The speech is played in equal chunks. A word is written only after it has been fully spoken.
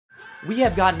We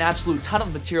have got an absolute ton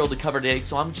of material to cover today,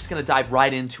 so I'm just going to dive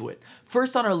right into it.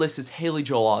 First on our list is Haley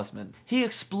Joel Osment. He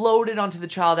exploded onto the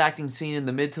child acting scene in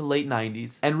the mid to late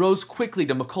 90s and rose quickly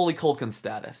to Macaulay Culkin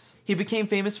status. He became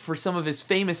famous for some of his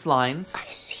famous lines, "I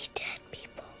see dead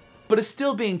people," but is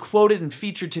still being quoted and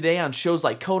featured today on shows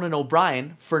like Conan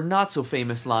O'Brien for not so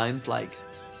famous lines like,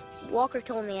 "Walker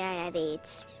told me I have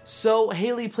AIDS." So,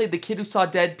 Haley played the kid who saw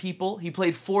dead people, he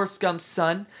played Forrest Gump's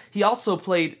son, he also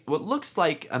played what looks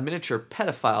like a miniature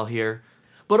pedophile here.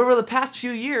 But over the past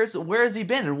few years, where has he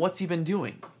been and what's he been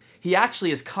doing? He actually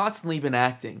has constantly been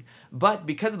acting, but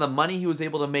because of the money he was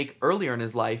able to make earlier in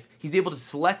his life, he's able to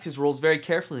select his roles very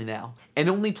carefully now, and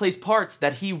only plays parts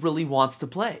that he really wants to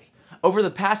play. Over the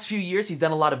past few years, he's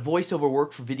done a lot of voiceover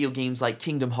work for video games like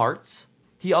Kingdom Hearts.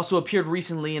 He also appeared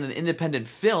recently in an independent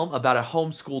film about a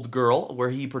homeschooled girl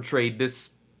where he portrayed this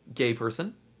gay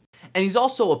person. And he's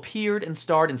also appeared and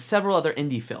starred in several other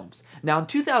indie films. Now in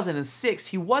 2006,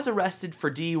 he was arrested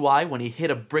for DUI when he hit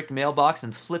a brick mailbox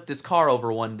and flipped his car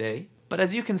over one day. But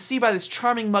as you can see by this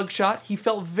charming mugshot, he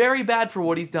felt very bad for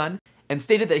what he's done and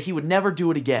stated that he would never do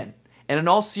it again. And in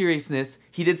all seriousness,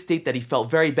 he did state that he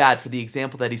felt very bad for the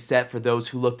example that he set for those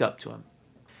who looked up to him.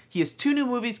 He has 2 new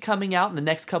movies coming out in the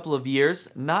next couple of years.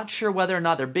 Not sure whether or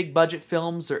not they're big budget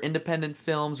films or independent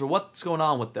films or what's going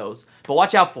on with those, but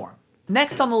watch out for them.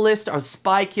 Next on the list are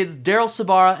Spy Kids Daryl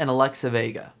Sabara and Alexa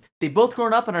Vega. They've both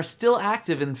grown up and are still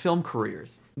active in film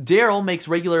careers. Daryl makes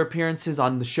regular appearances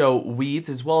on the show Weeds,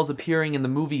 as well as appearing in the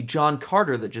movie John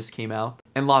Carter that just came out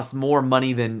and lost more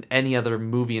money than any other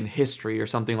movie in history or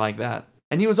something like that.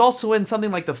 And he was also in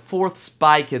something like the 4th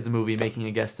Spy Kids movie making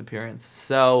a guest appearance.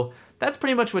 So that's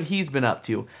pretty much what he's been up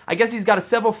to. I guess he's got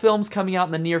several films coming out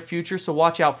in the near future, so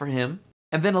watch out for him.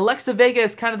 And then Alexa Vega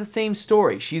is kind of the same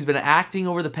story. She's been acting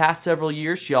over the past several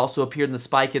years. She also appeared in the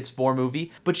Spy Kids 4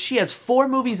 movie, but she has 4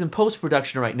 movies in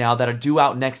post-production right now that are due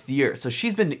out next year, so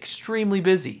she's been extremely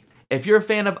busy. If you're a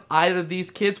fan of either of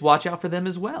these kids, watch out for them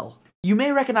as well. You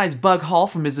may recognize Bug Hall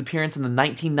from his appearance in the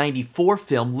 1994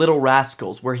 film Little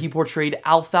Rascals, where he portrayed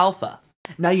Alfalfa.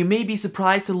 Now you may be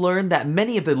surprised to learn that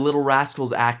many of the Little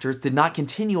Rascals actors did not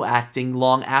continue acting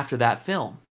long after that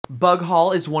film. Bug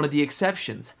Hall is one of the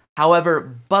exceptions. However,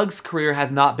 Bug's career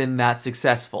has not been that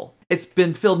successful. It's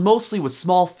been filled mostly with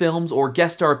small films or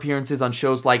guest star appearances on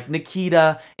shows like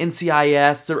Nikita,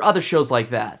 NCIS, or other shows like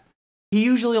that. He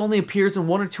usually only appears in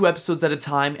 1 or 2 episodes at a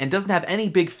time and doesn't have any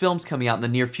big films coming out in the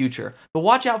near future, but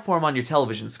watch out for him on your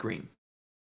television screen.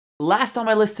 Last on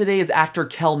my list today is actor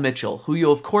Kel Mitchell, who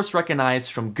you'll of course recognize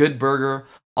from Good Burger,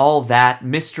 All That,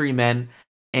 Mystery Men,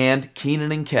 and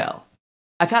Kenan and Kel.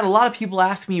 I've had a lot of people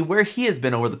ask me where he has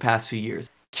been over the past few years.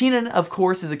 Kenan, of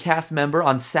course, is a cast member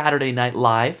on Saturday Night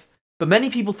Live, but many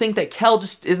people think that Kel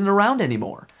just isn't around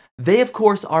anymore. They, of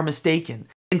course, are mistaken.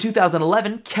 In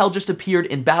 2011, Kel just appeared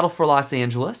in Battle for Los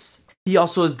Angeles. He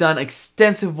also has done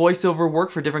extensive voiceover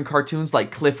work for different cartoons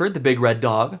like Clifford, the Big Red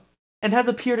Dog, and has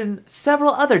appeared in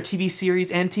several other TV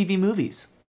series and TV movies.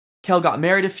 Kel got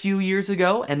married a few years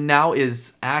ago and now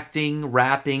is acting,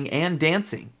 rapping, and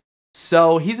dancing.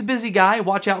 So he's a busy guy,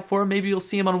 watch out for him, maybe you'll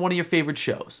see him on one of your favorite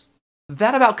shows.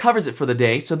 That about covers it for the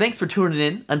day, so thanks for tuning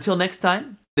in. Until next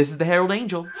time, this is the Herald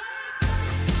Angel.